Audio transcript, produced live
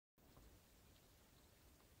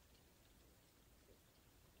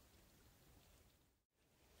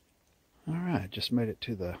Alright, just made it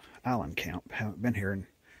to the island camp. Haven't been here in,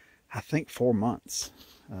 I think, 4 months.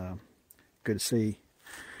 Good to see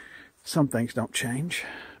some things don't change.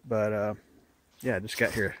 But yeah, I just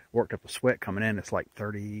got here, worked up a sweat coming in. It's like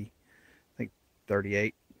 30, I think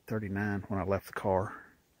 38, 39 when I left the car.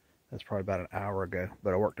 That's probably about an hour ago,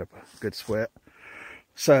 but I worked up a good sweat.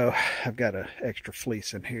 So I've got an extra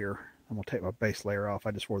fleece in here. I'm gonna take my base layer off.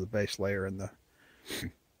 I just wore the base layer and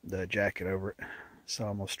the jacket over it. So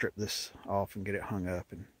I'm gonna strip this off and get it hung up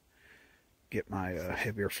and get my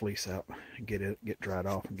heavier fleece out and get dried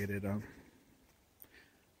off and get it on.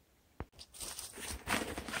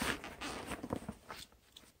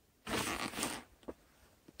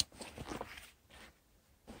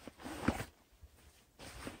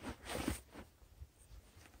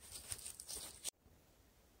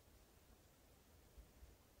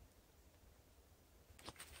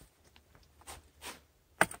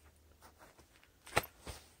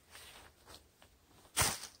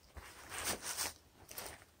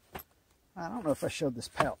 I don't know if I showed this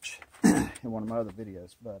pouch in one of my other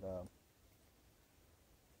videos, but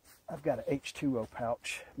I've got an H2O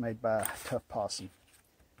pouch made by Tough Possum,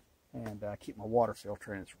 and I keep my water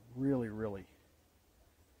filter in. It's really, really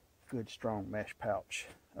good, strong mesh pouch.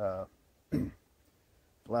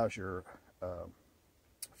 Allows your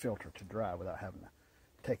filter to dry without having to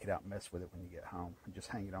take it out and mess with it when you get home, and just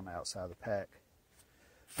hang it on the outside of the pack.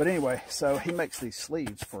 But anyway, so he makes these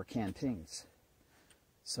sleeves for canteens.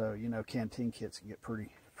 So, you know, canteen kits can get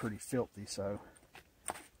pretty filthy, so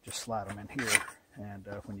just slide them in here, and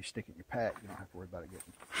when you stick it in your pack, you don't have to worry about it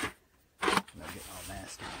getting all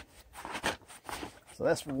nasty. So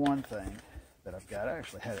that's one thing that I've got. I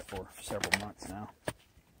actually had it for several months now.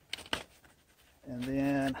 And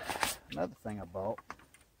then another thing I bought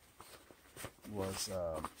was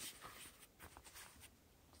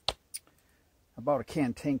I bought a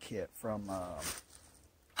canteen kit from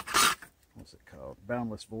what's it called?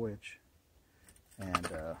 Boundless Voyage, and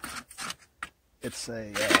it's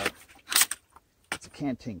a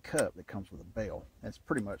canteen cup that comes with a bell. It's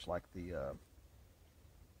pretty much like the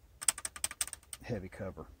heavy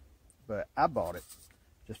cover, but I bought it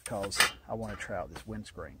just because I want to try out this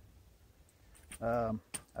windscreen.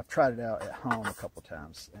 I've tried it out at home a couple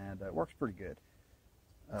times, and it works pretty good.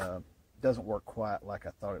 Doesn't work quite like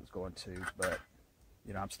I thought it was going to, but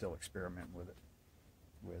you know, I'm still experimenting with it,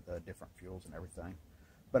 with different fuels and everything.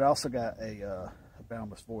 But I also got a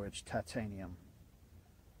Boundless Voyage titanium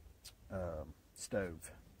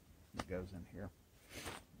stove that goes in here.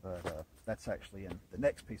 But that's actually in the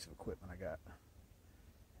next piece of equipment I got.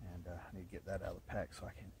 And I need to get that out of the pack so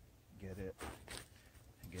I can get it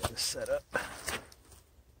and get this set up.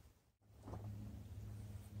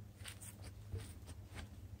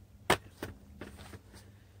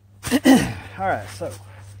 Alright, so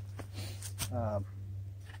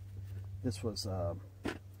this was a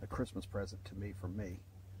Christmas present to me from me.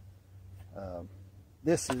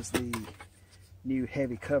 This is the new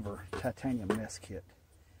heavy cover titanium mess kit,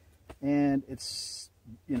 and it's,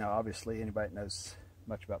 you know, obviously anybody that knows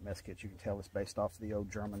much about mess kits, you can tell it's based off the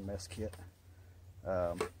old German mess kit.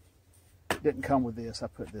 Didn't come with this. I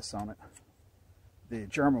put this on it. The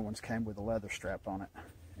German ones came with a leather strap on it,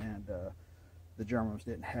 and the German ones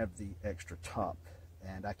didn't have the extra top,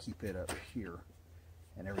 and I keep it up here,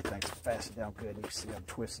 and everything's fastened down good. You can see I'm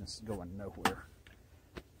twisting, it's going nowhere.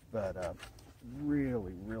 But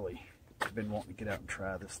really, really been wanting to get out and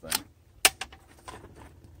try this thing.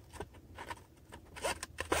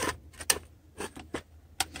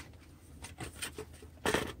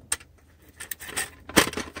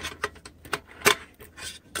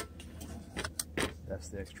 That's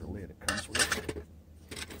the extra lid it comes with.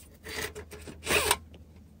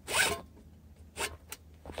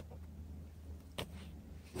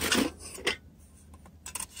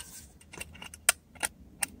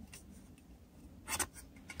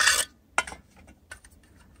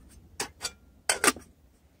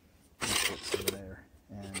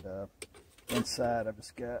 Inside, I've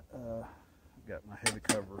just got my heavy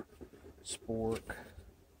cover spork,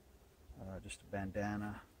 just a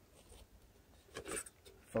bandana,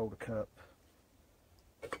 folder cup,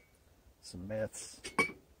 some meths,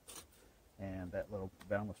 and that little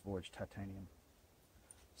Boundless Voyage titanium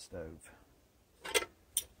stove.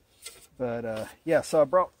 But yeah, so I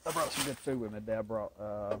brought some good food with me today.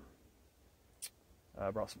 I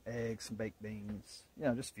brought some eggs, some baked beans, you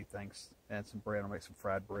know, just a few things, and some bread. I'll make some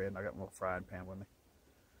fried bread, and I got my little frying pan with me.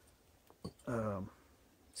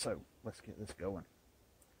 So let's get this going.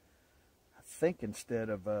 I think instead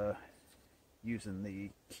of using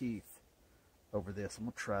the Keith over this, I'm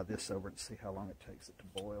going to try this over and see how long it takes it to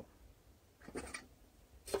boil.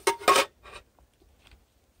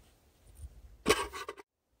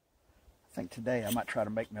 think today I might try to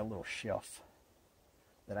make me a little shelf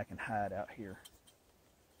that I can hide out here.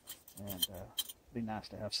 And it'd be nice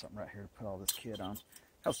to have something right here to put all this kit on.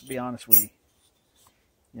 Because to be honest with you,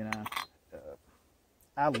 you know,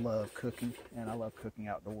 I love cooking, and I love cooking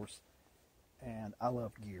outdoors, and I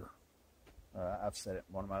love gear. I've said it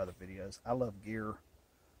in one of my other videos. I love gear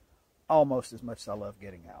almost as much as I love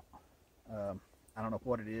getting out. I don't know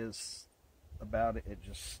what it is about it. It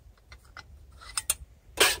just,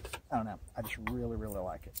 I don't know. I just really, really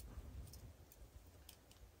like it.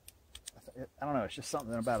 I don't know. It's just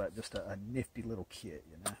something about it. Just a nifty little kit,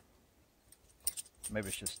 you know. Maybe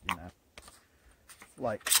it's just, you know,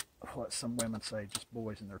 like what some women say, just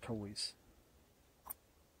boys and their toys.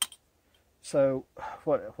 So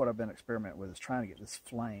what I've been experimenting with is trying to get this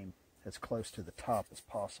flame as close to the top as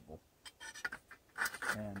possible.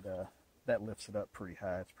 And that lifts it up pretty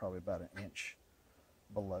high. It's probably about an inch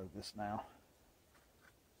below this now.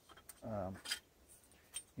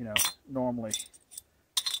 You know, normally,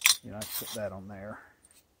 you know, I put that on there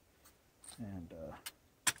and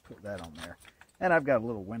put that on there. And I've got a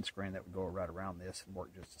little windscreen that would go right around this and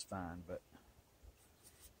work just as fine. But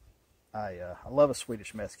I love a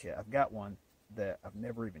Swedish mess kit. I've got one that I've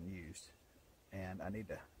never even used, and I need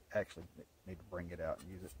to bring it out and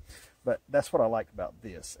use it. But that's what I liked about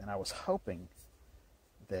this, and I was hoping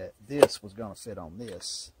that this was going to fit on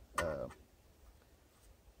this,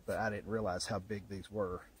 but I didn't realize how big these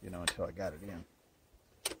were, you know, until I got it in.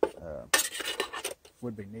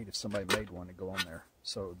 Would be neat if somebody made one to go on there,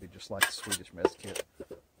 so it would be just like a Swedish mess kit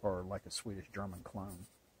or like a Swedish German clone.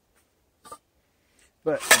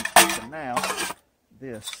 But for now,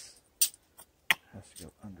 this has to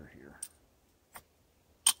go under here.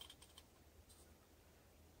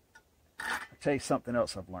 I'll tell you something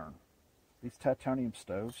else I've learned. These titanium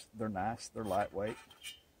stoves, they're nice, they're lightweight.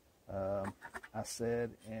 I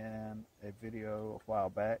said in a video a while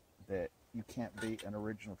back that you can't beat an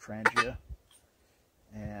original Trangia,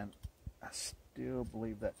 and I still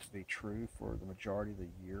believe that to be true for the majority of the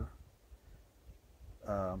year.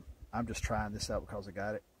 I'm just trying this out because I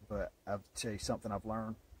got it, but I'll tell you something I've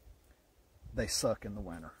learned. They suck in the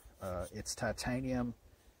winter. It's titanium.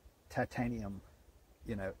 Titanium,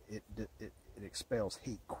 you know, it expels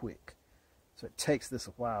heat quick. So it takes this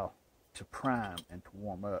a while to prime and to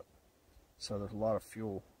warm up. So there's a lot of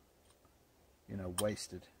fuel, you know,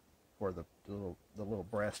 wasted where the little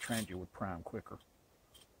brass Trangia would prime quicker.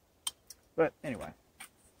 But anyway,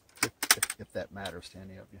 if that matters to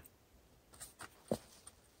any of you.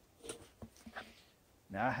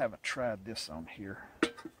 Now, I haven't tried this on here,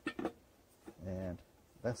 and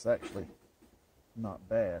that's actually not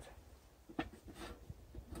bad.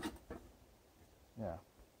 Yeah.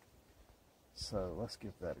 So let's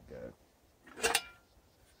give that a go.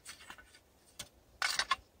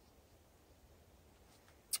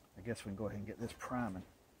 I guess we can go ahead and get this priming.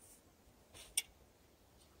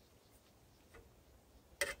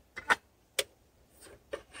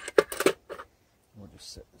 We'll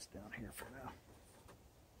just set this down here for now.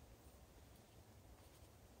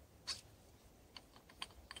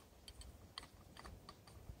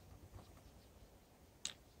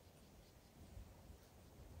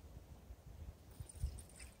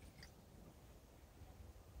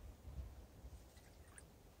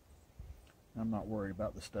 I'm not worried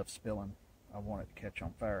about the stuff spilling. I want it to catch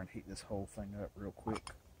on fire and heat this whole thing up real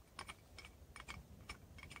quick.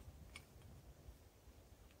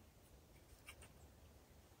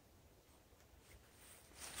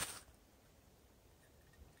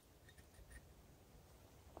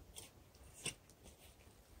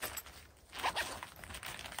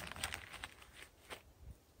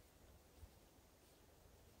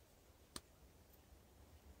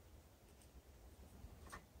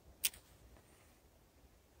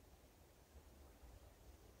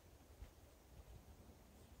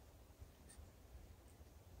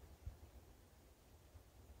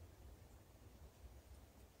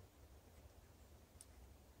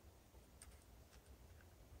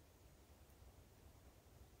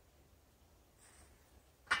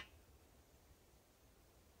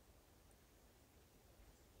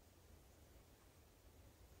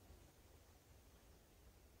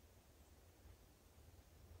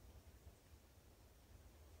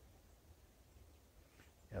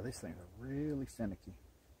 Yeah, these things are really finicky.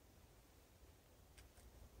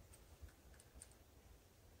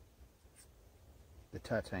 The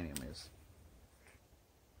titanium is.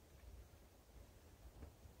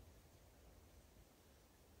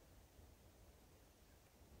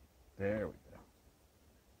 There we go.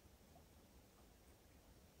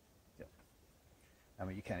 Yep. I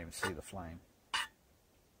mean, you can't even see the flame.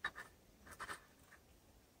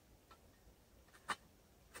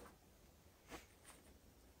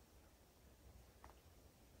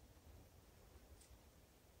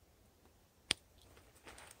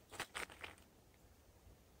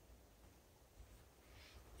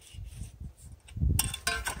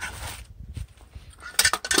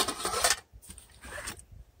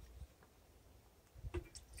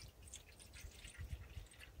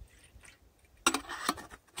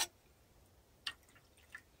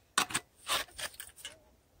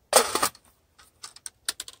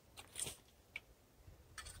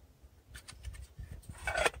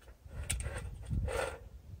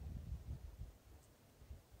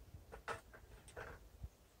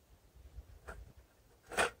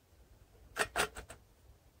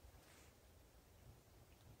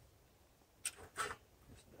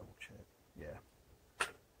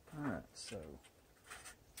 So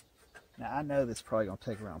now I know this is probably going to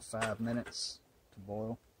take around 5 minutes to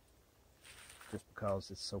boil, just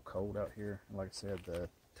because it's so cold out here. And like I said, the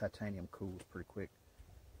titanium cools pretty quick,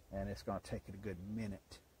 and it's going to take it a good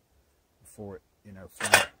minute before it, you know,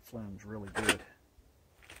 flames really good.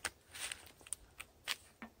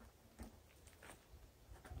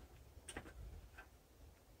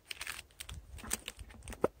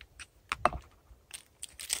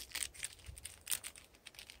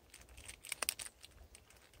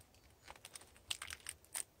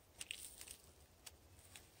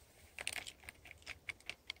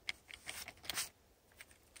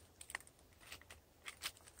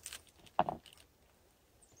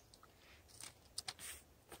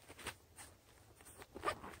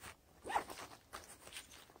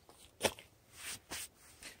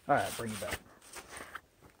 All right, bring it back.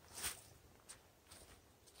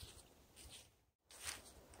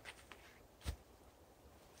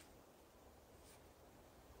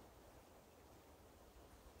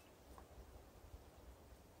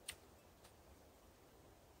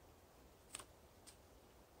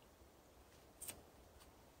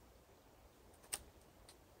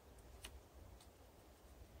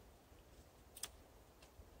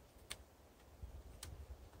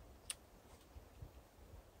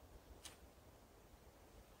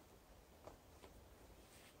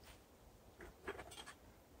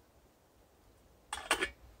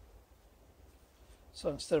 So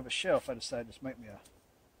instead of a shelf, I decided to just make me a,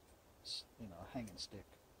 you know, a hanging stick.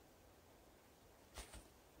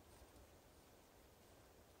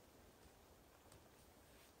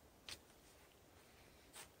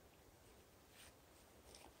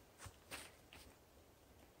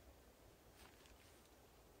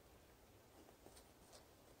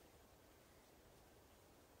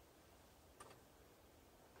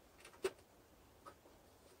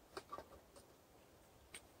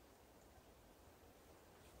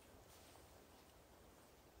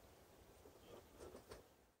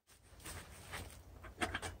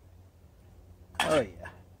 Oh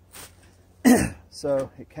yeah.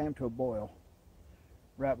 So it came to a boil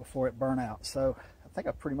right before it burnt out. So I think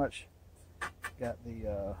I pretty much got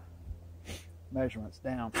the measurements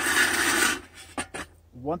down.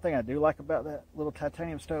 One thing I do like about that little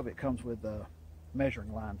titanium stove, it comes with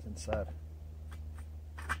measuring lines inside.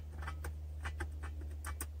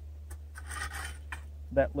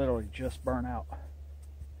 That literally just burnt out.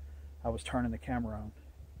 I was turning the camera on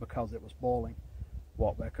because it was boiling.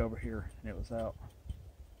 Walked back over here and it was out.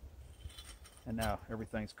 And now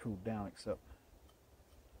everything's cooled down except,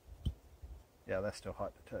 yeah, that's still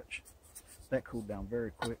hot to touch. That cooled down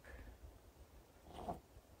very quick.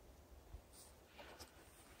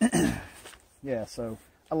 Yeah, so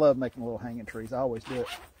I love making little hanging trees. I always do it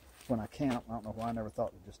when I camp. I don't know why I never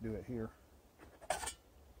thought to just do it here.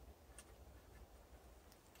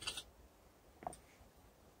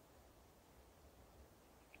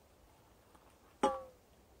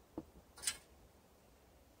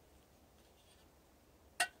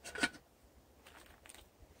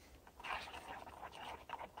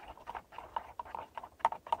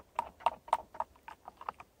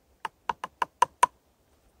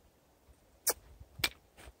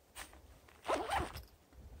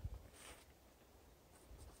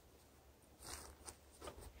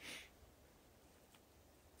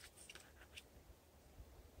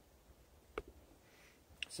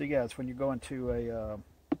 So you guys, when you're going to a,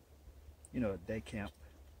 you know, a day camp,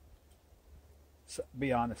 so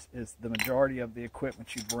be honest, is the majority of the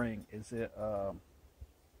equipment you bring, is it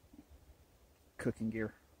cooking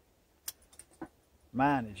gear?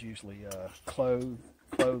 Mine is usually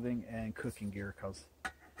clothing and cooking gear, because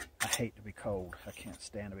I hate to be cold. I can't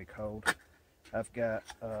stand to be cold. I've got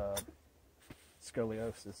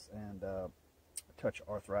scoliosis and a touch of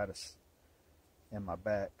arthritis in my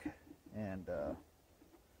back, and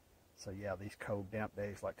so yeah, these cold, damp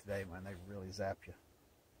days like today, man, they really zap you.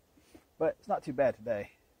 But it's not too bad today.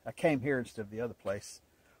 I came here instead of the other place.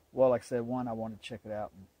 Well, like I said, one, I wanted to check it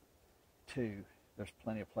out, and two, there's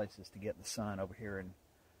plenty of places to get in the sun over here, and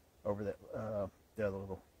over the other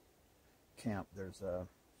little camp, there's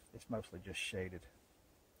it's mostly just shaded.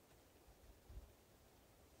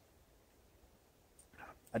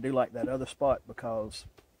 I do like that other spot because,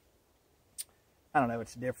 I don't know,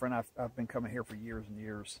 it's different. I've been coming here for years and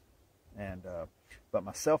years. And but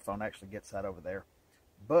my cell phone actually gets out over there,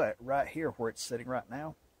 but right here where it's sitting right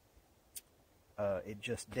now, it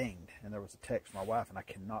just dinged, and there was a text from my wife, and I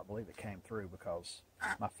cannot believe it came through because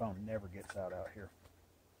my phone never gets out here.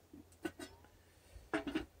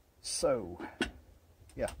 So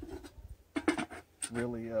yeah,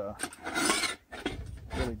 really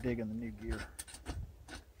really digging the new gear.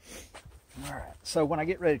 All right, so when I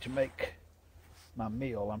get ready to make my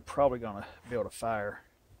meal, I'm probably going to build a fire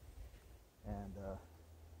and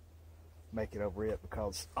make it over it,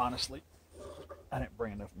 because honestly, I didn't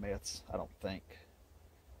bring enough mitts, I don't think.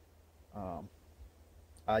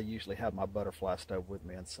 I usually have my butterfly stove with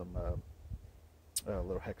me and some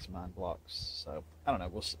little hexamine blocks, so I don't know,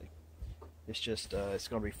 we'll see. It's just, it's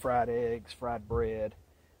going to be fried eggs, fried bread,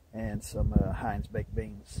 and some Heinz baked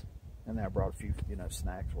beans. And then I brought a few,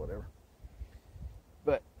 snacks, whatever.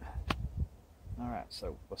 But, all right,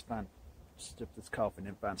 so let's sip this coffee and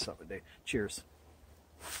then find something to do. Cheers.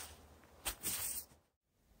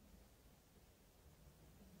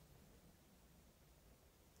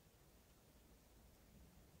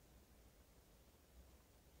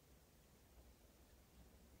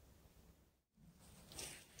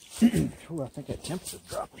 Ooh, I think that temperature's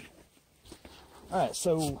dropping. All right,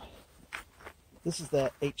 so this is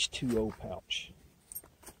that H2O pouch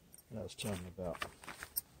that I was telling you about,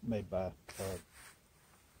 made by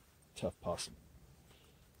Tough Possum.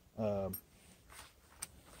 I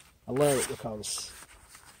love it because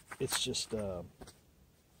it's just,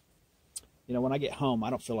 when I get home, I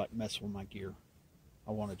don't feel like messing with my gear.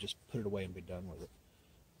 I want to just put it away and be done with it.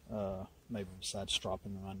 Maybe besides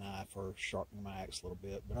stropping my knife or sharpening my axe a little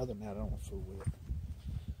bit, but other than that, I don't want to fool with it.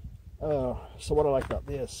 So what I like about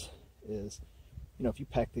this is, if you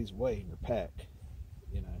pack these away in your pack,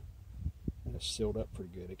 and it's sealed up pretty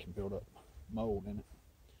good, it can build up mold in it.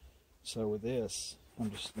 So with this,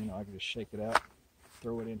 I'm just, I can just shake it out,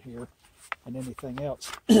 throw it in here, and anything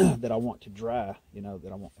else that I want to dry,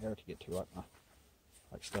 that I want air to get to,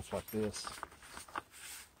 like stuff like this,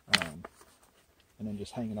 and then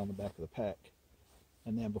just hang it on the back of the pack.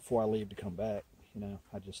 And then before I leave to come back,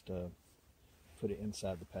 I just put it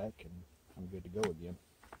inside the pack and I'm good to go again.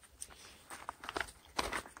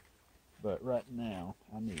 But right now,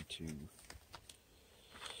 I need to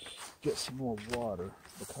get some more water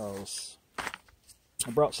because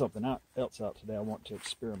I brought something else out today I want to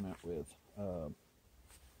experiment with.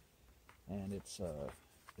 And it's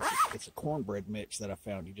a cornbread mix that I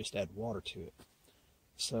found. You just add water to it.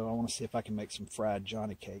 So I want to see if I can make some fried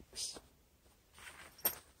Johnny cakes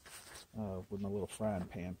with my little frying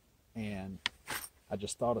pan. And I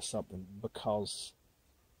just thought of something, because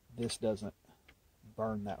this doesn't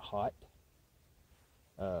burn that hot,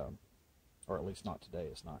 or at least not today,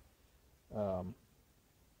 it's not.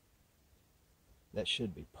 That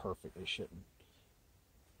should be perfect. It shouldn't.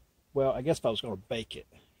 Well, I guess if I was going to bake it,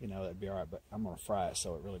 that'd be all right, but I'm going to fry it,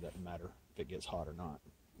 so it really doesn't matter if it gets hot or not.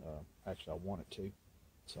 Actually, I want it to,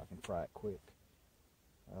 so I can fry it quick.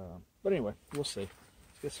 But anyway, we'll see.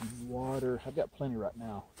 Let's get some water. I've got plenty right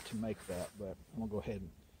now to make that, but I'm going to go ahead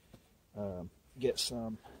and get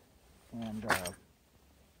some and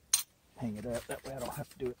hang it up. That way I don't have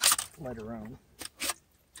to do it later on.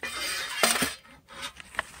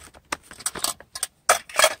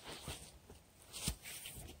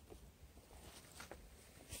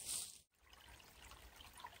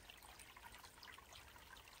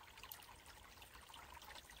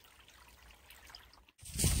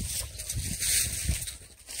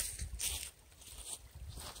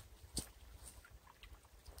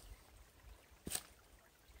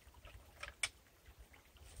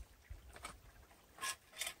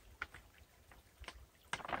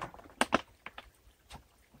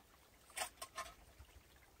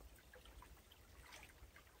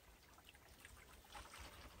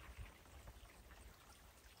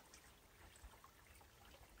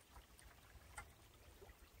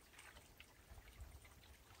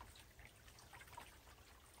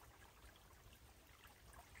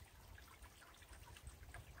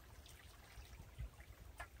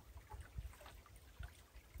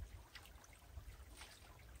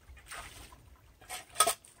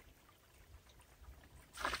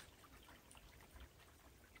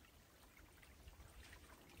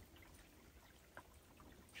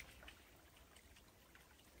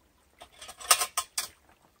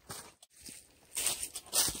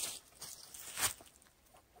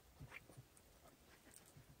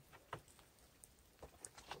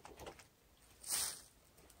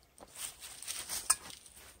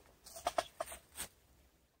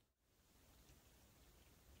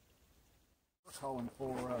 Calling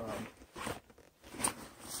for,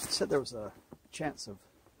 said there was a chance of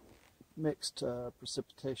mixed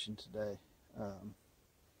precipitation today.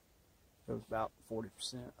 It was about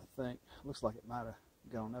 40%, I think. Looks like it might have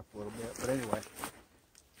gone up a little bit, but anyway,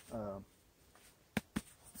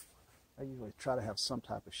 I usually try to have some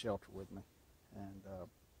type of shelter with me, and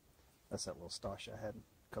that's that little stash I had in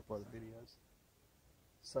a couple other videos.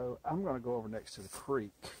 So I'm going to go over next to the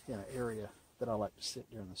creek in an area that I like to sit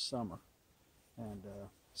during the summer. and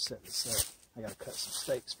set this up. I gotta cut some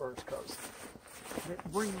steaks first because I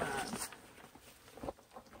didn't bring mine.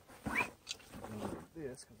 I'm gonna do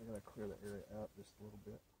this because I gotta clear the area out just a little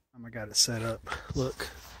bit. I got it set up. Look,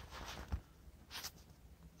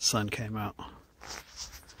 sun came out,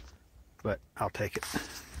 but I'll take it.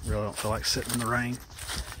 Really don't feel like sitting in the rain.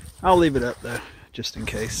 I'll leave it up though, just in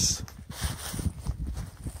case.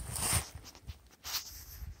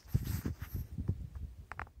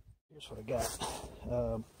 Here's what I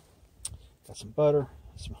got. Got some butter,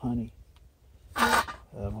 some honey, my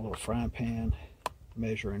little frying pan,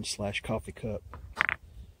 measuring / coffee cup,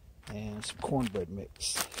 and some cornbread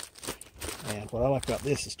mix. And what I like about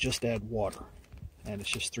this is just add water, and it's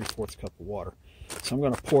just 3/4 cup of water. So I'm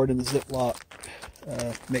going to pour it in the Ziploc,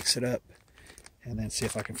 mix it up, and then see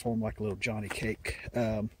if I can form like a little Johnny cake.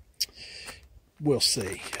 We'll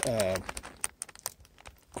see.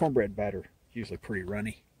 Cornbread batter is usually pretty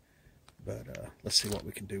runny, but let's see what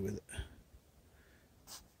we can do with it.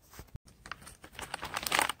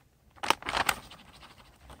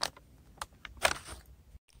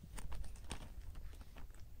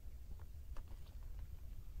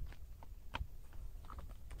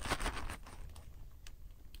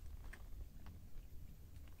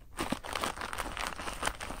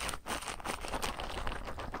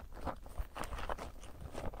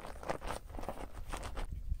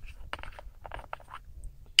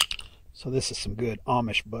 So this is some good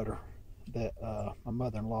Amish butter that my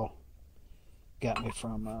mother-in-law got me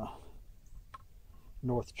from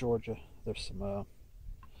North Georgia. There's some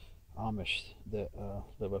Amish that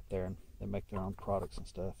live up there, and they make their own products and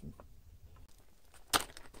stuff. And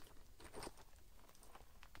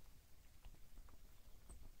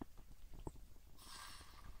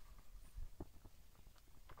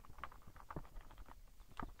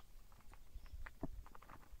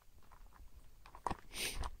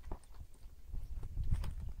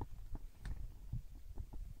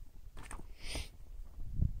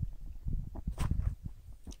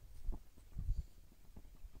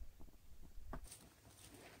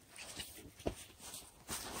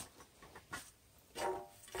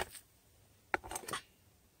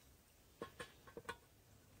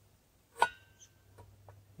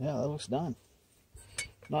yeah, that looks done.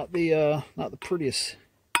 Not the prettiest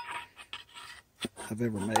I've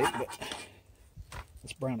ever made, but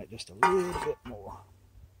let's brown it just a little bit more.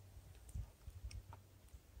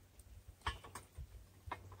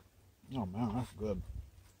 Oh man, that's good.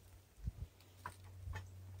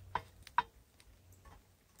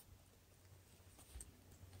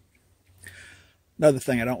 Another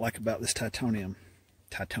thing I don't like about this titanium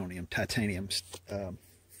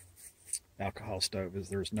alcohol stove is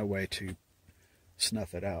there's no way to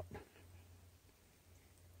snuff it out.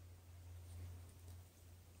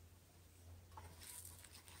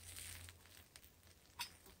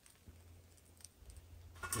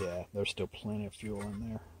 Yeah, there's still plenty of fuel in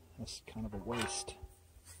there. That's kind of a waste.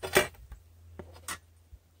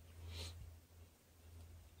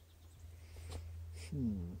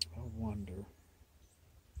 I wonder.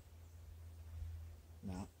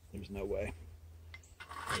 No, there's no way.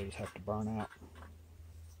 They just have to burn out.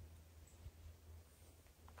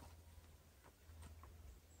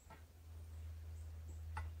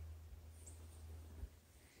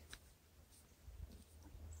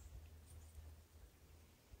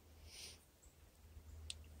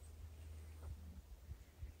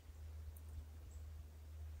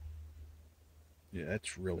 Yeah,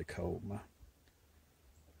 it's really cold. My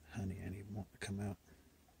honey ain't even wanting to come out.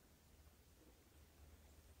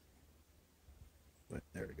 But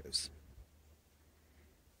there it goes.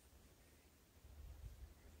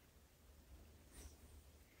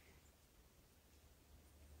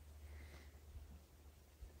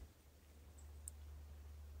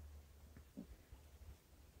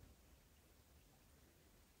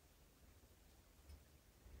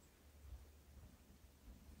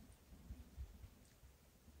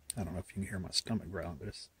 I don't know if you can hear my stomach growling, but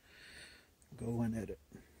it's going at it.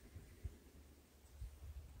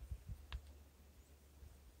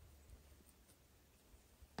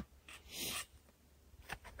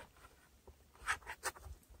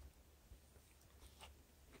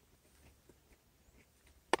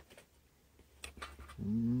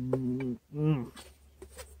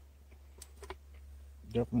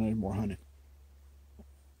 Definitely need more honey.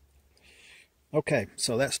 Okay,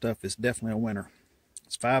 so that stuff is definitely a winner.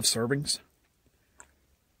 It's 5 servings.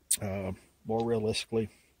 More realistically,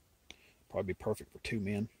 probably be perfect for 2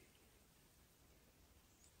 men.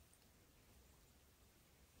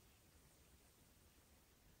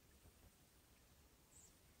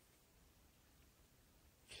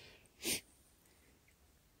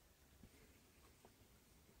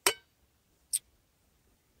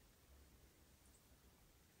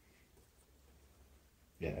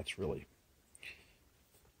 yeah, it's really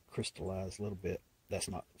crystallized a little bit. That's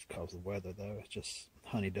not because of the weather, though. It's just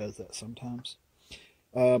honey does that sometimes.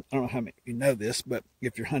 I don't know how many of you know this, but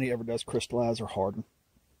if your honey ever does crystallize or harden,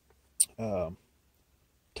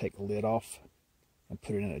 take the lid off and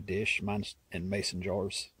put it in a dish. Mine's in mason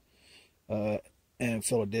jars. And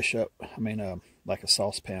fill a dish up, like a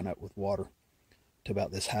saucepan up with water to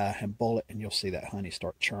about this high, and boil it, and you'll see that honey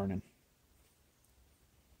start churning.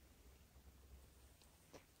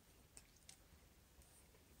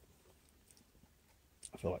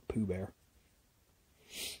 I feel like Pooh Bear.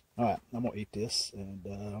 Alright, I'm going to eat this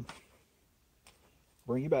and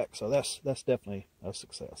bring you back. So that's definitely a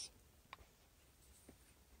success.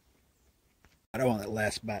 I don't want that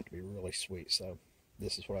last bite to be really sweet, so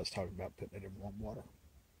this is what I was talking about, putting it in warm water.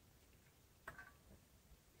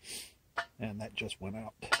 And that just went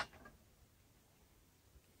out.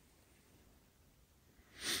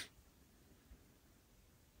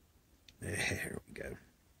 There we go.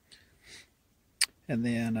 And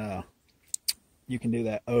then you can do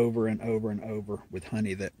that over and over and over with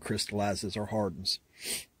honey that crystallizes or hardens.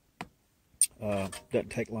 Doesn't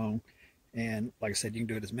take long. And like I said, you can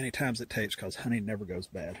do it as many times as it takes because honey never goes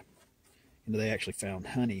bad. You know, they actually found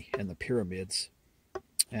honey in the pyramids.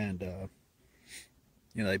 And,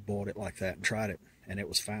 you know, they boiled it like that and tried it. And it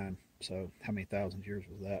was fine. So how many thousand years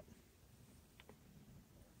was that?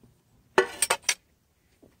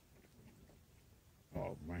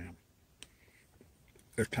 Oh, man.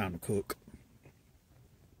 It's time to cook.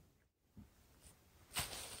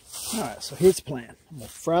 Alright, so here's the plan. I'm going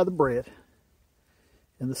to fry the bread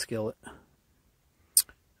in the skillet.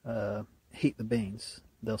 Heat the beans.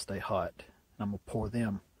 They'll stay hot. And I'm going to pour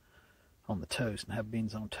them on the toast and have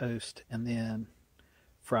beans on toast. And then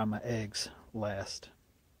fry my eggs last.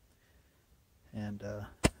 And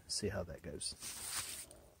see how that goes.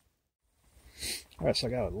 Alright, so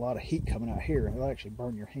I got a lot of heat coming out here. It'll actually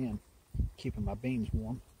burn your hand, keeping my beans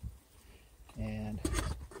warm. And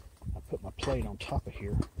I put my plate on top of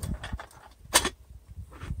here.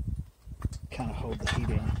 Kind of hold the heat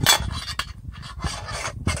in.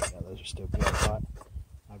 Yeah, those are still good hot.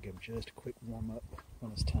 I'll give them just a quick warm up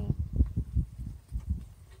when it's time.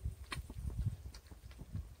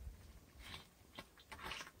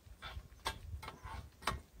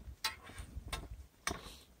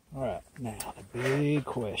 Alright, now the big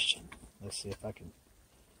question. Let's see if I can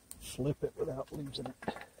flip it without losing it.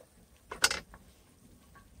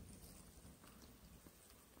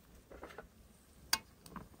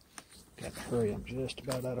 Got to hurry, I'm just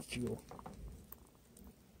about out of fuel.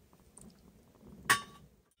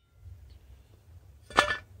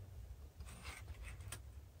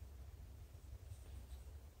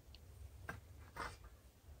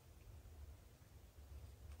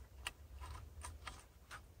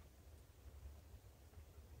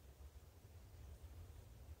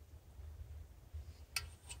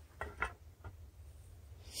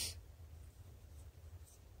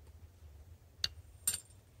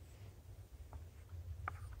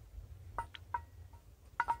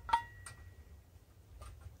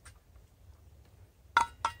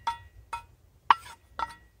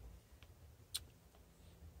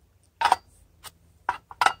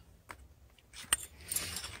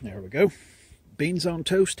 There we go. Beans on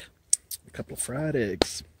toast, a couple of fried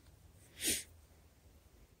eggs.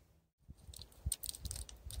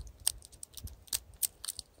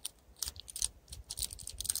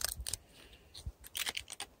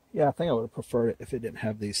 Yeah, I think I would have preferred it if it didn't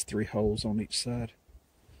have these 3 holes on each side.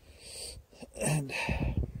 And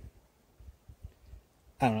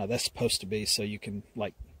I don't know, that's supposed to be so you can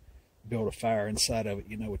like build a fire inside of it,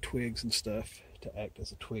 you know, with twigs and stuff to act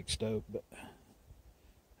as a twig stove, but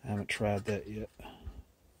I haven't tried that yet.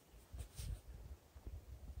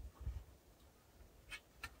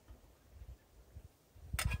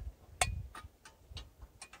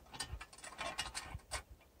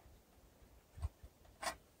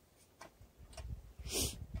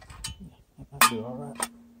 That might do all right.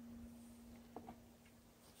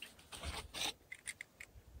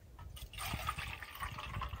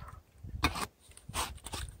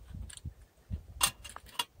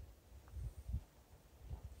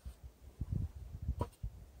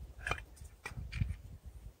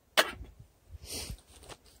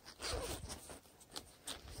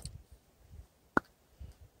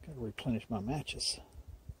 Replenish my matches.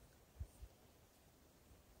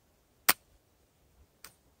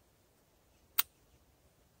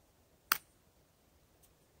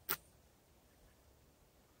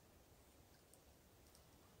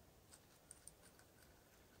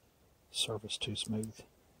 Surface too smooth.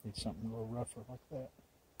 Need something a little rougher like that.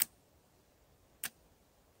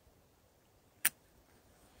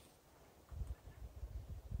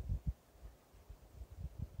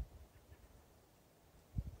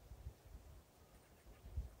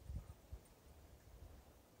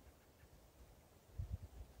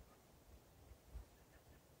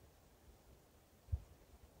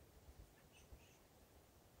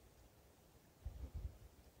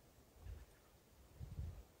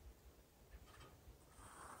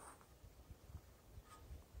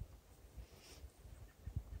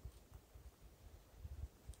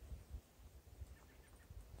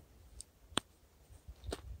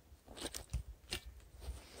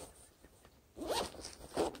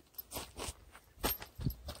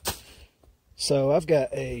 So I've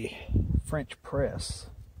got a French press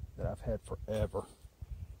that I've had forever,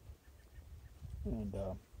 and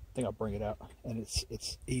I think I'll bring it out. And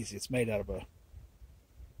it's easy. It's made out of a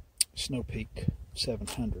Snow Peak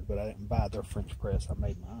 700, but I didn't buy their French press. I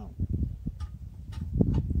made my own.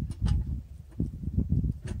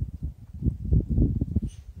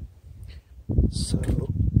 So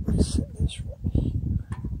let's set this right here.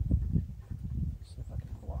 See if I can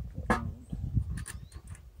block that wound.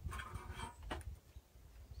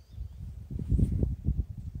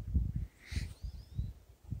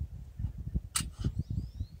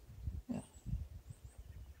 Yeah.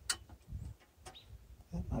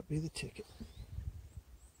 That might be the ticket.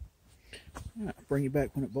 Alright, I'll bring you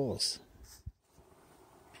back when it boils.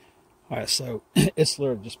 Alright, so it's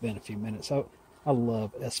literally just been a few minutes. I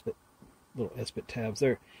love Espit, little Espit tabs.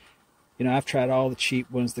 They're, you know, I've tried all the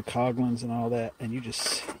cheap ones, the Coglins and all that, and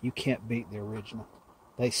you can't beat the original.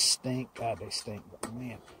 They stink. God, they stink. But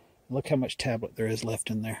man, look how much tablet there is left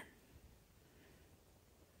in there.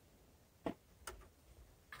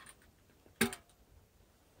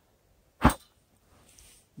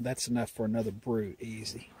 That's enough for another brew,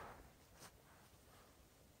 easy.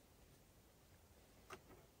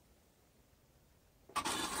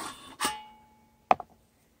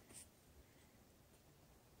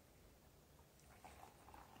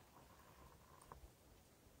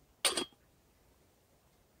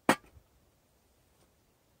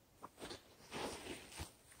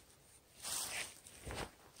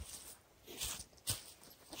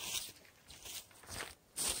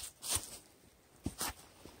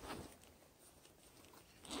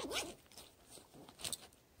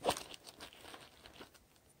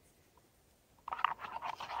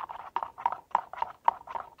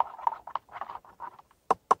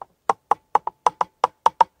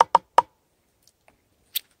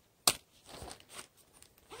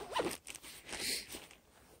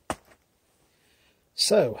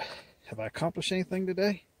 So, have I accomplished anything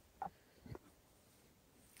today?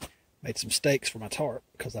 Made some steaks for my tarp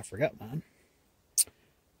because I forgot mine.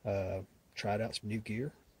 Tried out some new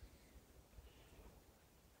gear.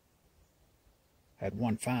 Had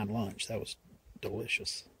one fine lunch. That was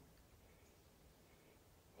delicious.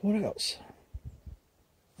 What else?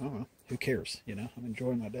 I don't know. Who cares? You know, I'm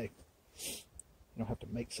enjoying my day. You don't have to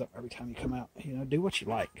make something every time you come out. You know, do what you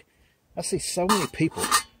like. I see so many people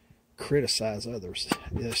criticize others.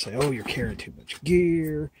 They say, oh, you're carrying too much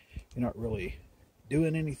gear. You're not really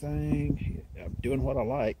doing anything. I'm doing what I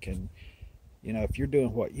like. And, you know, if you're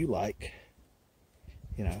doing what you like,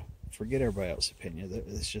 you know, forget everybody else's opinion.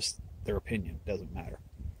 It's just their opinion. It doesn't matter.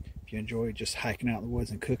 If you enjoy just hiking out in the woods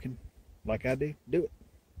and cooking like I do it.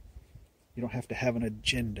 You don't have to have an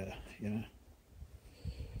agenda, you know.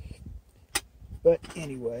 But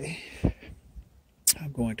anyway,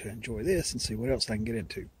 I'm going to enjoy this and see what else I can get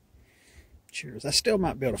into. Cheers. I still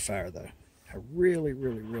might build a fire though. I really,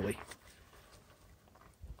 really, really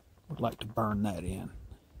would like to burn that in.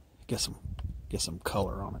 Get some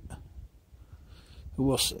color on it. But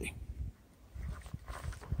we'll see.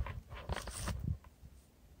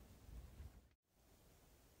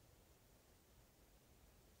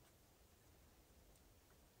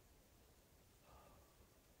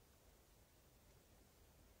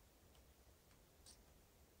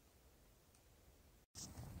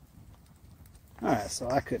 Alright, so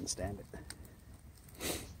I couldn't stand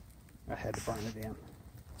it. I had to burn it in.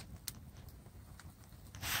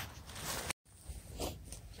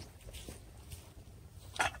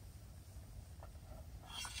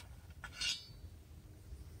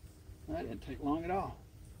 That didn't take long at all.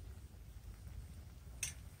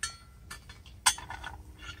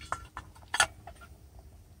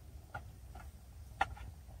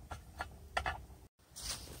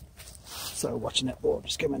 So watching that boil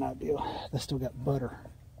just gave me an idea. They still got butter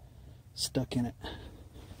stuck in it.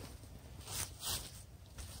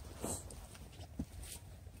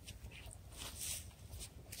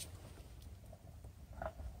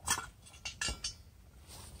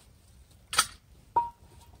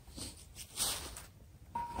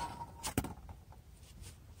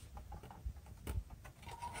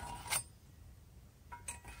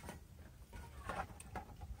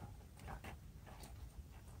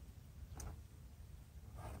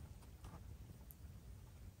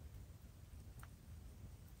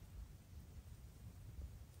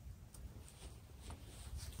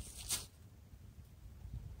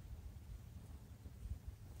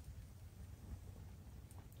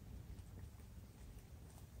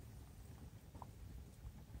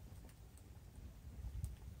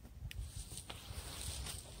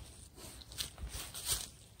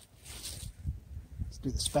 Do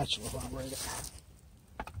the spatula while I'm ready.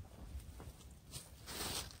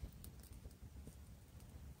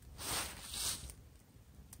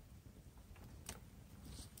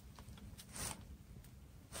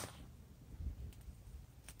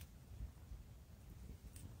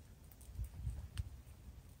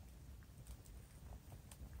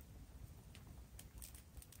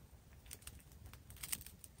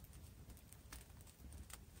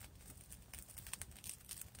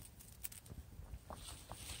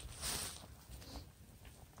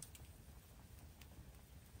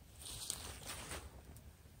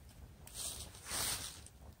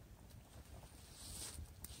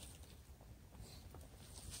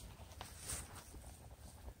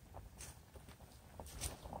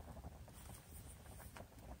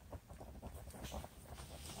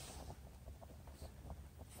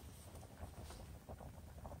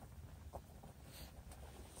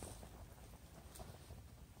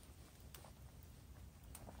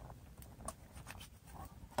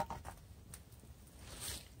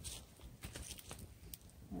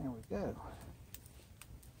 go.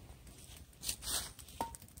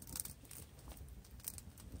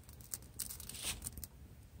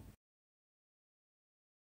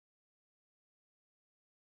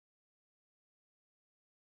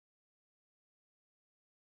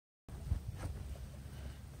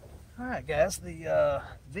 Alright guys, the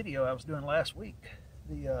video I was doing last week,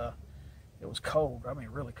 it was cold, I mean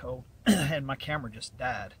really cold, and my camera just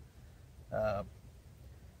died. I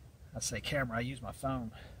say camera, I use my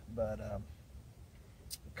phone, but the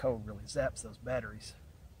cold really zaps those batteries.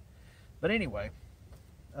 But anyway,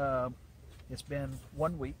 it's been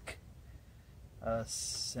 1 week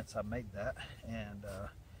since I made that, and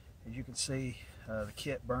as you can see, the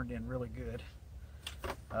kit burned in really good.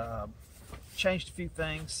 Changed a few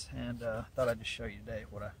things, and thought I'd just show you today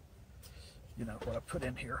what I put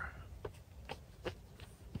in here.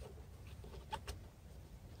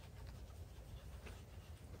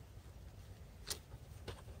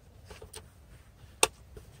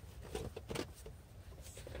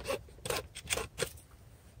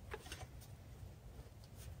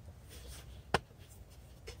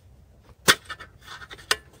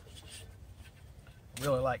 I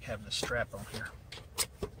really like having this strap on here.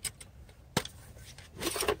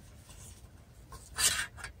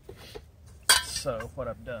 So what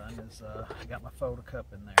I've done is I got my photo cup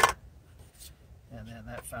in there, and then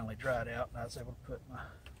that finally dried out, and I was able to put my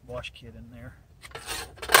wash kit in there.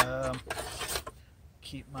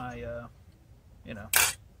 Keep my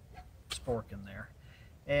spork in there,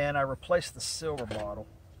 and I replaced the silver bottle.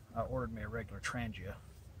 I ordered me a regular Trangia,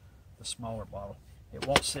 the smaller bottle. It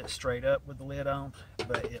won't sit straight up with the lid on,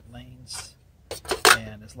 but it leans,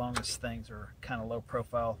 and as long as things are kind of low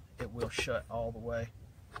profile, it will shut all the way.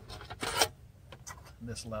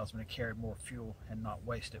 This allows me to carry more fuel and not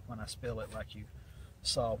waste it when I spill it, like you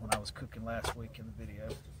saw when I was cooking last week in the video.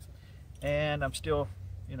 And I'm still,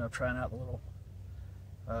 trying out the little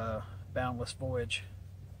Boundless Voyage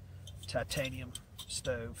titanium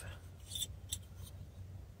stove,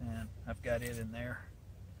 and I've got it in there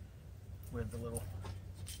with the little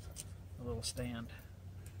stand.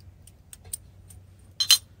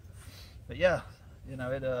 But yeah,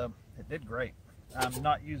 it did great. I'm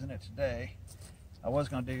not using it today. I was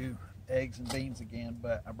going to do eggs and beans again,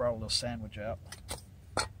 but I brought a little sandwich out.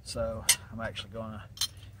 So I'm actually going to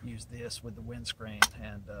use this with the windscreen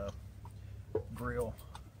and grill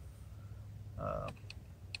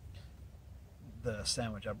the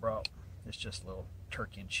sandwich I brought. It's just a little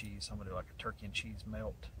turkey and cheese. I'm going to do like a turkey and cheese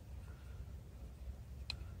melt,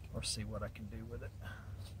 or see what I can do with it.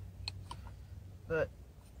 But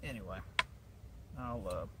anyway,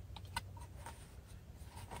 I'll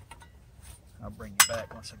bring you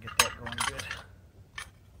back once I get that going good.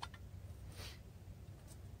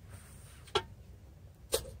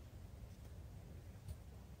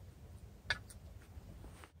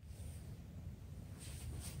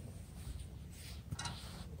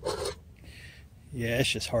 Yeah, it's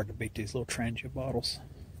just hard to beat these little Trangia bottles.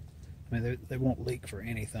 I mean, they won't leak for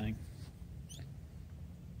anything.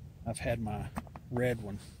 I've had my red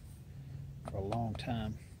one for a long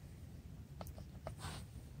time.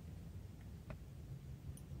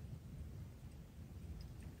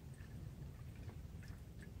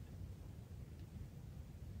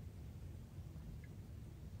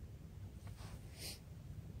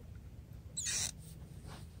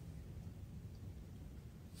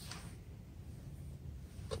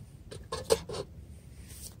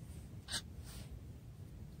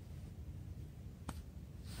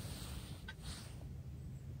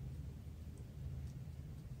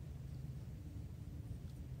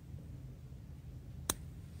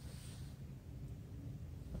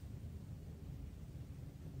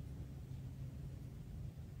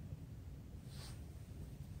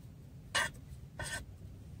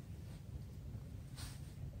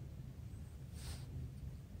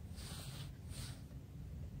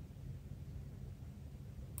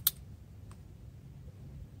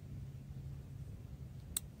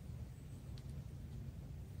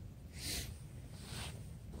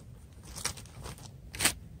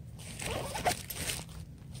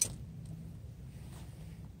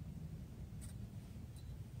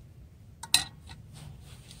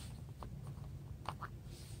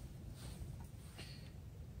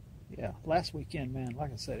 Yeah, last weekend, man,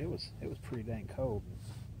 like I said, it was pretty dang cold.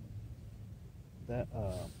 That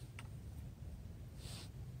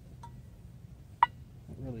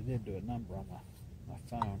it really did do a number on my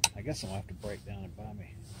phone. I guess I'm gonna have to break down and buy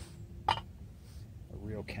me a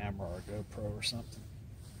real camera or a GoPro or something.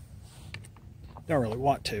 Don't really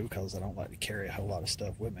want to, because I don't like to carry a whole lot of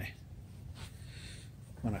stuff with me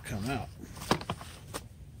when I come out.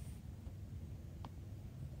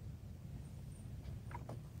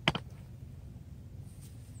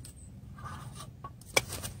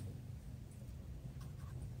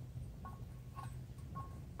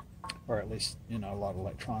 or at least, you know, a lot of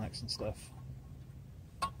electronics and stuff.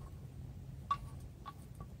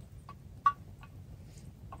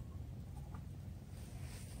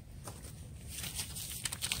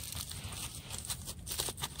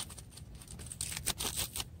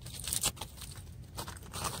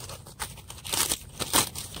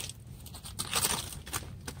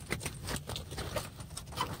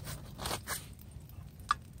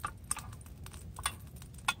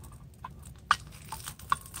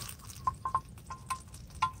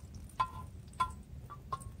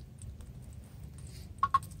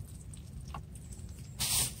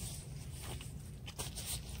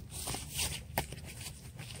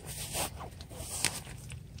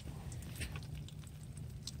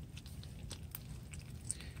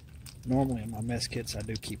 Normally in my mess kits I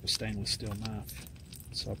do keep a stainless steel knife,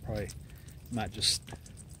 so I probably might just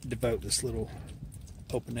devote this little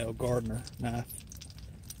Opinel Gardner knife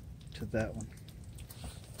to that one.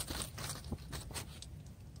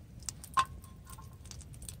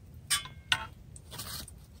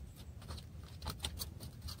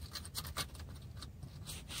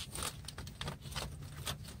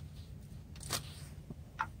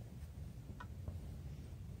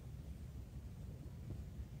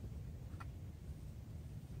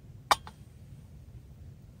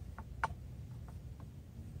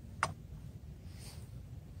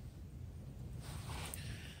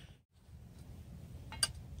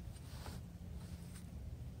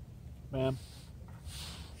 Man,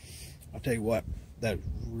 I'll tell you what, that is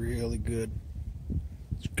really good.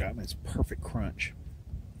 It's perfect crunch.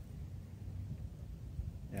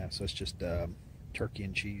 Yeah, so it's just turkey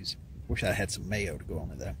and cheese. Wish I had some mayo to go on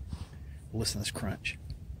with that. Listen to this crunch.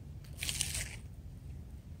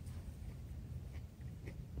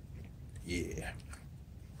 Yeah.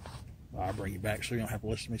 I'll bring you back so you don't have to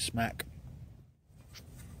listen to me smack.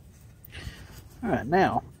 Alright,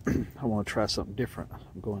 now I want to try something different.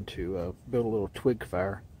 I'm going to build a little twig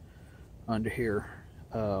fire under here.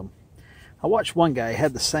 I watched one guy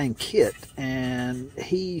had the same kit, and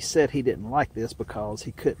he said he didn't like this because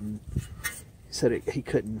he said he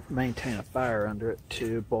couldn't maintain a fire under it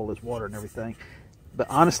to boil his water and everything. But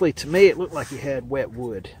honestly, to me, it looked like he had wet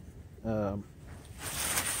wood. We'll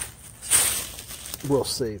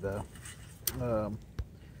see, though.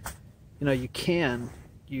 You know, you can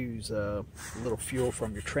use a little fuel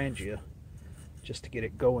from your Trangia just to get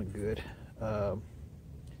it going good,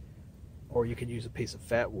 or you can use a piece of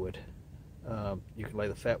fat wood. You can lay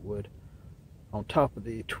the fat wood on top of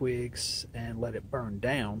the twigs and let it burn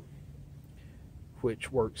down,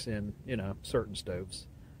 which works in, you know, certain stoves.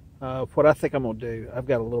 What I think I'm gonna do, I've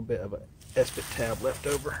got a little bit of an Espit tab left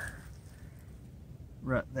over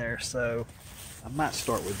right there, so I might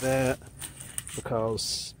start with that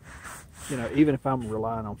because, you know, even if I'm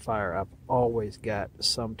relying on fire, I've always got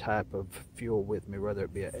some type of fuel with me, whether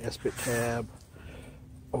it be an Espit tab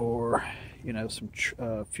or, you know, some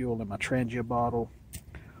fuel in my Trangia bottle,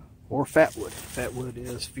 or fat wood. Fat wood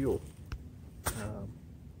is fuel.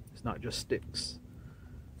 It's not just sticks.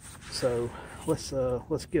 So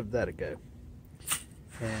let's give that a go.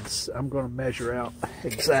 And I'm going to measure out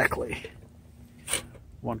exactly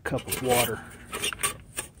 1 cup of water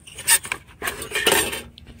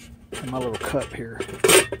in my little cup here,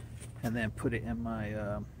 and then put it in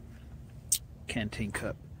my Canteen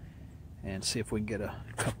cup and see if we can get a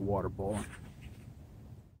cup of water boiling.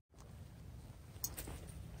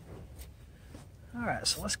 Alright,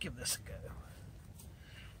 so let's give this a go.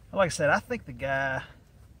 Like I said, I think the guy,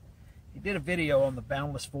 he did a video on the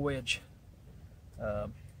Boundless Voyage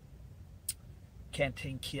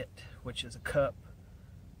Canteen kit, which is a cup,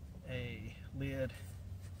 a lid,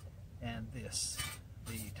 and this,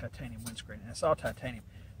 the titanium windscreen. And it's all titanium.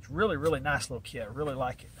 It's really, really nice little kit. I really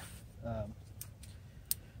like it.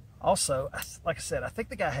 Also, like I said, I think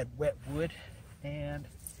the guy had wet wood, and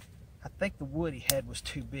I think the wood he had was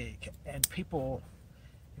too big. And people,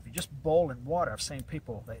 if you just boil in water, I've seen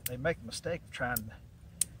people, they make the mistake of trying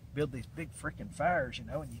to build these big freaking fires, you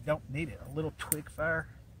know, and you don't need it. A little twig fire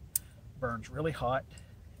burns really hot,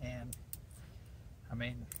 and I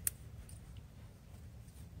mean,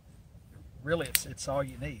 really it's all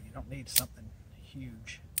you need. You don't need something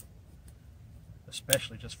huge,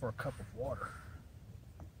 especially just for a cup of water.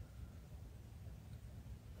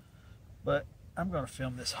 But I'm going to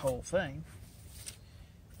film this whole thing,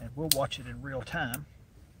 and we'll watch it in real time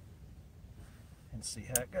and see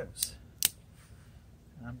how it goes.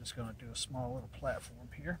 And I'm just going to do a small little platform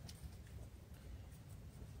here.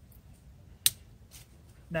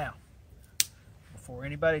 Now, before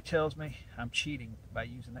anybody tells me I'm cheating by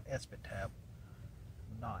using the Espit tab,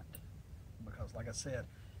 I'm not. Because like I said,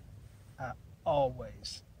 I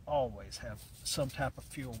always always have some type of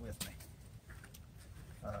fuel with me.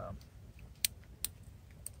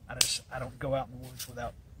 I don't go out in the woods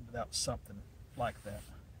without something like that.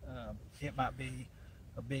 It might be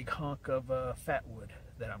a big hunk of fat wood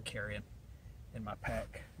that I'm carrying in my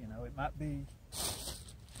pack. You know, it might be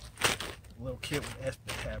a little kit with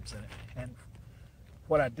SP tabs in it. And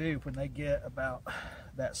what I do when they get about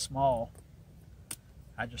that small,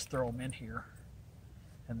 I just throw them in here,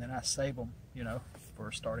 and then I save them, you know,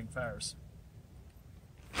 for starting fires.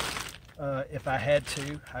 If I had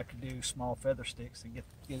to, I could do small feather sticks and get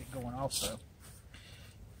it going also.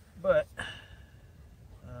 But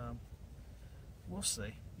we'll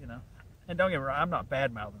see, you know. And don't get me wrong, I'm not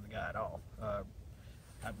bad-mouthing the guy at all. I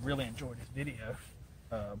really enjoyed his video.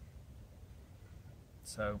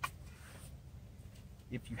 So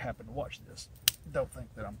if you happen to watch this, don't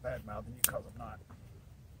think that I'm bad-mouthing you, because I'm not.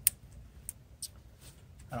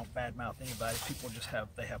 I don't bad-mouth anybody. People just have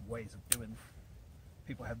ways of doing.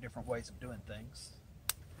 People have different ways of doing things.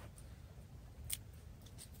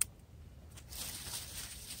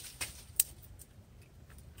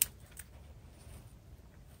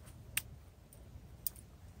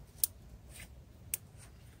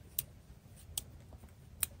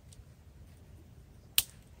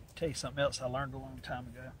 Tell you something else I learned a long time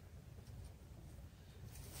ago.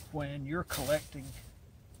 When you're collecting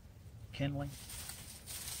kindling,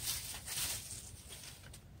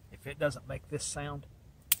 if it doesn't make this sound,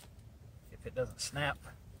 if it doesn't snap,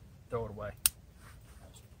 throw it away,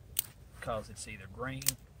 because it's either green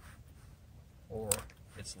or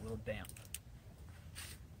it's a little damp.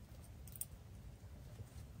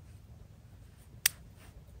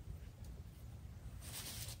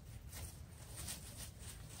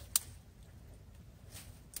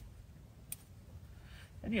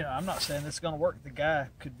 And you know, I'm not saying this is going to work. The guy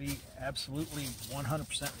could be absolutely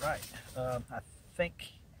 100% right. I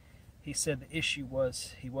think he said the issue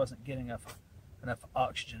was he wasn't getting enough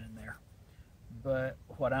oxygen in there. But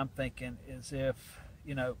what I'm thinking is, if,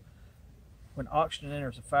 you know, when oxygen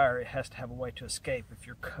enters a fire, it has to have a way to escape. If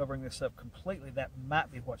you're covering this up completely, that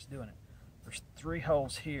might be what's doing it. There's 3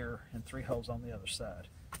 holes here and 3 holes on the other side.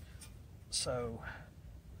 So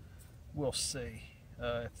we'll see.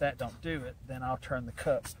 If that don't do it, then I'll turn the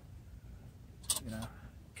cup, you know,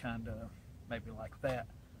 kind of maybe like that,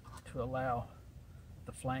 to allow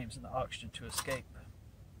the flames and the oxygen to escape.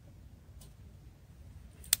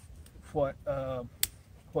 What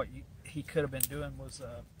he could have been doing was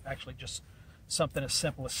actually just something as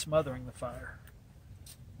simple as smothering the fire,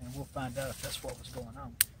 and we'll find out if that's what was going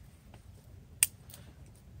on.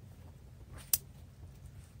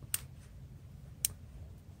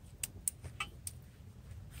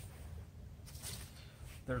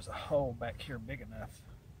 There's a hole back here big enough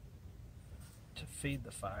to feed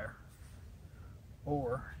the fire,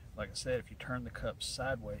 or like I said, if you turn the cup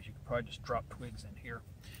sideways, you could probably just drop twigs in here,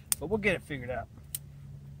 but we'll get it figured out.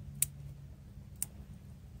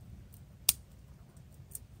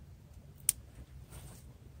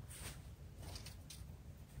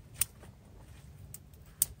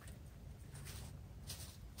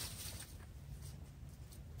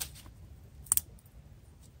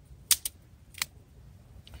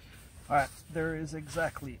 Alright, there is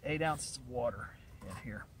exactly 8 ounces of water in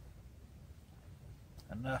here.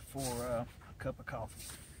 Enough for a cup of coffee.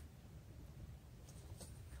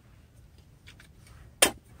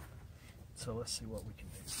 So let's see what we can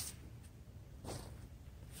do.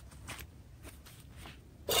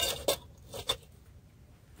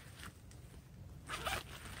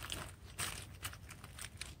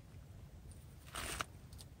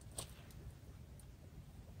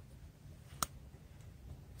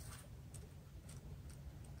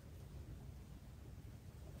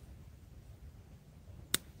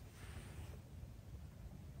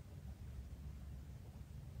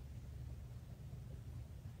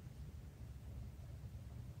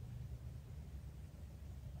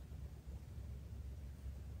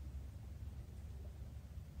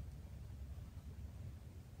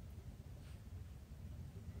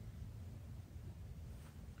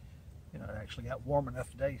 You know, it actually got warm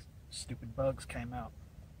enough today. Stupid bugs came out.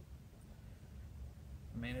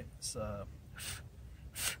 I mean,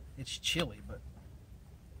 it's chilly, but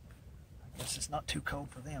I guess it's not too cold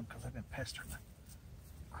for them, because they've been pestering the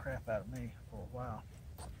crap out of me for a while.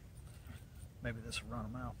 Maybe this will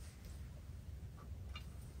run them out.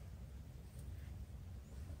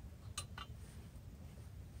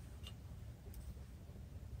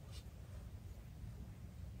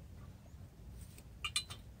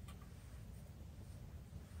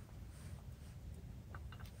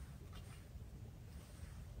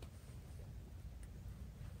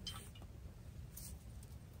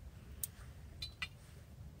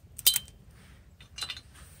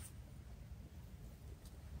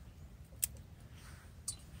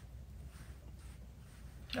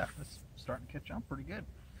 Yeah, it's starting to catch on pretty good.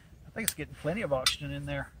 I think it's getting plenty of oxygen in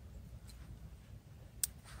there.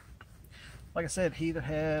 Like I said, he either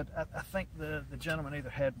had, I think the gentleman either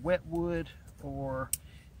had wet wood or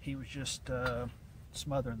he was just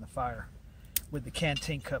smothering the fire with the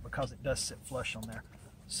canteen cup, because it does sit flush on there.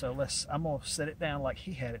 So I'm gonna set it down like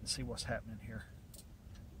he had it and see what's happening here.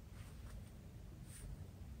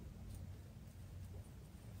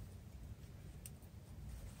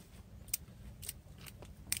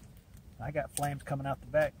 I got flames coming out the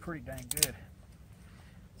back pretty dang good.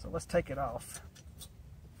 So let's take it off.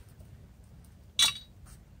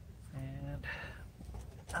 And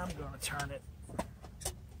I'm going to turn it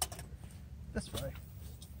this way.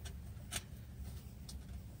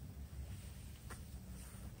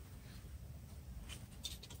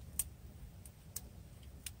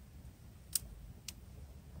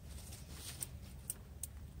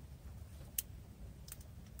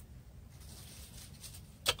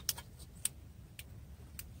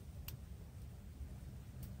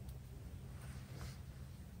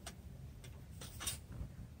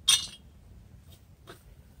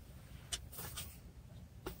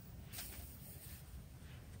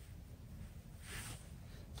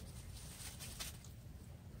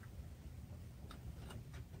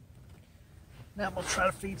 Now I'm going to try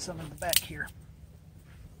to feed some in the back here.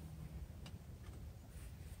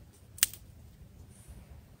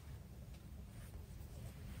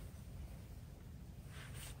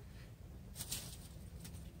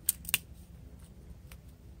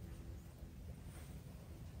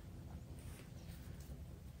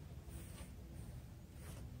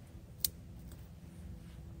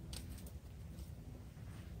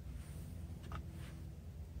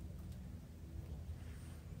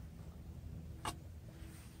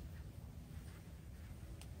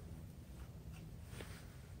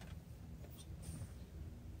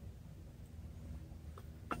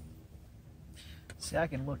 See, I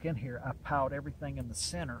can look in here. I piled everything in the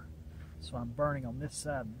center, so I'm burning on this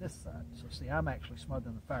side and this side. So see, I'm actually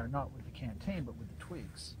smothering the fire not with the canteen, but with the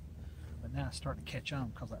twigs. But now it's starting to catch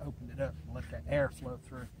on because I opened it up and let that air flow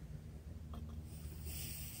through.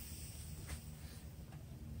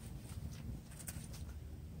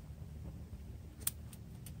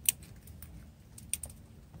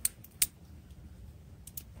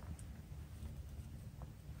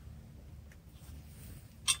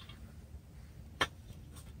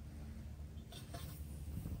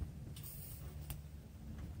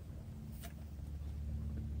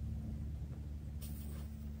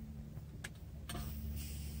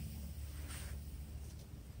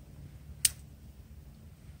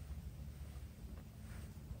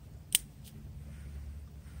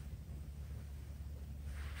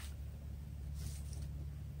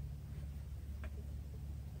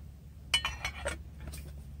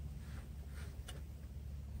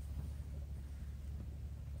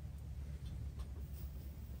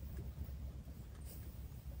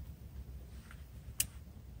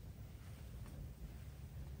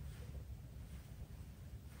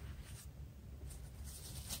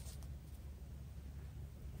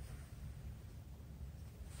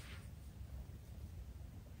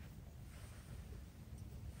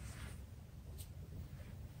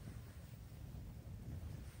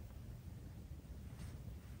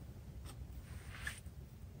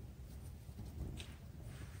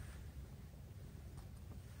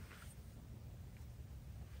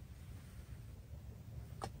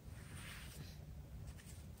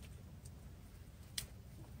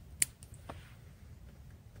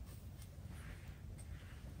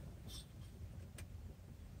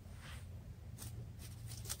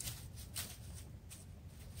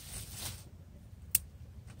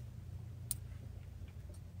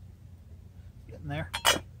 Getting there.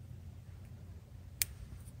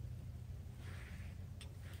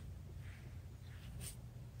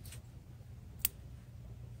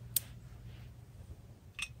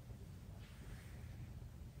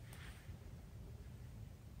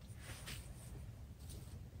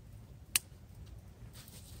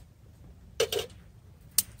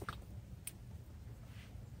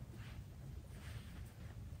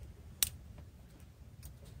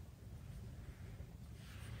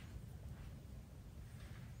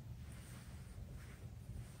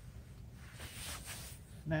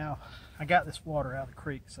 Now, I got this water out of the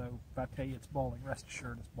creek, so if I tell you it's boiling, rest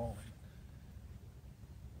assured it's boiling.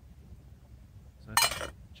 So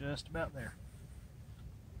it's just about there.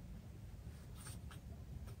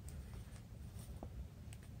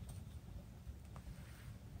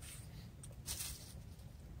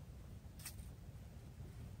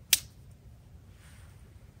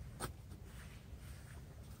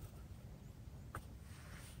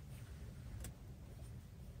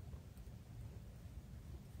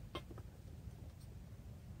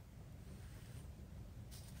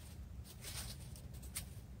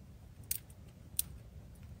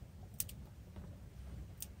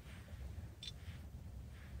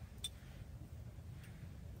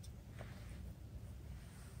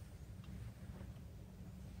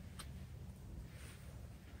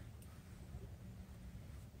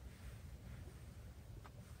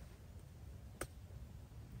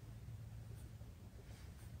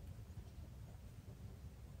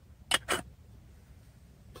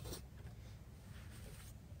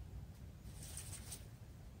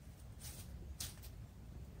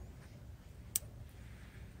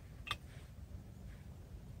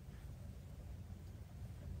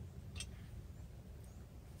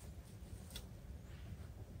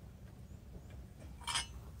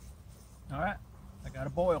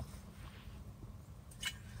 boil.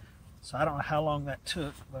 So I don't know how long that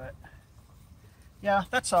took, but yeah,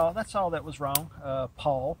 that's all that was wrong.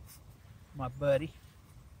 Paul, my buddy,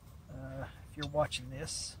 if you're watching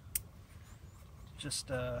this,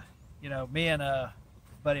 just you know, me and a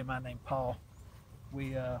buddy of mine named Paul,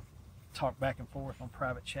 we talked back and forth on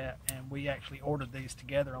private chat, and we actually ordered these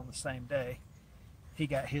together on the same day. He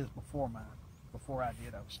got his before mine, before I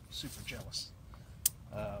did. I was super jealous.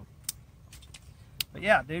 But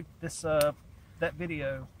yeah, dude, this that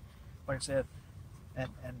video, like I said, and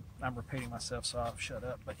I'm repeating myself, so I'll shut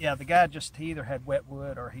up. But yeah, the guy he either had wet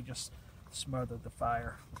wood or he just smothered the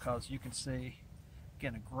fire, because you can see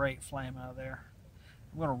getting a great flame out of there.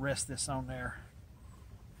 I'm going to rest this on there.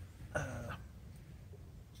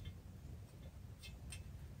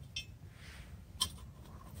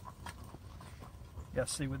 Yeah,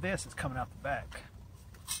 see, with this, it's coming out the back.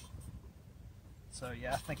 So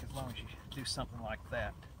yeah, I think as long as you do something like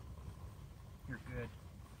that, you're good.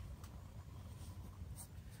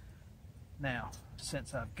 Now,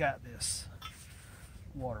 since I've got this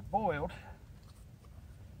water boiled,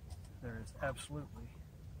 there is absolutely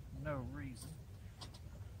no reason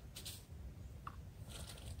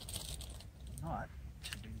not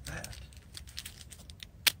to do that.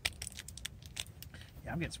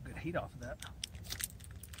 Yeah, I'm getting some good heat off of that.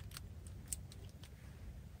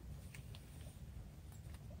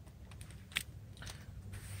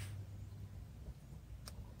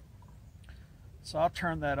 So I'll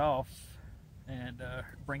turn that off and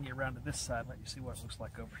bring you around to this side, let you see what it looks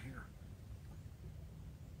like over here.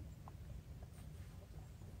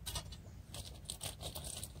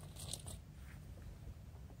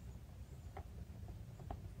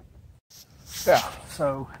 Yeah,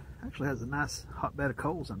 so actually has a nice hot bed of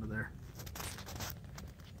coals under there.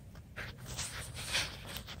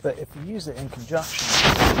 But if you use it in conjunction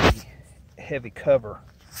with the heavy cover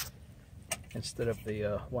instead of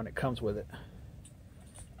the one that comes with it,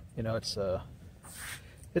 you know, it's a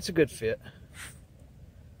good fit.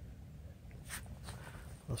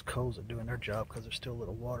 Those coals are doing their job because there's still a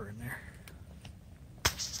little water in there.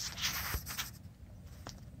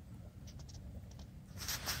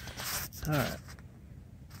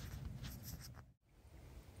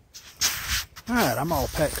 Alright, I'm all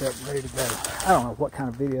packed up and ready to go. I don't know what kind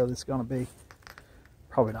of video this is going to be.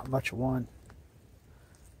 Probably not much of one.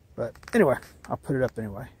 But anyway, I'll put it up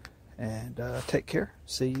anyway. And take care.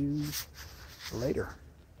 See you later.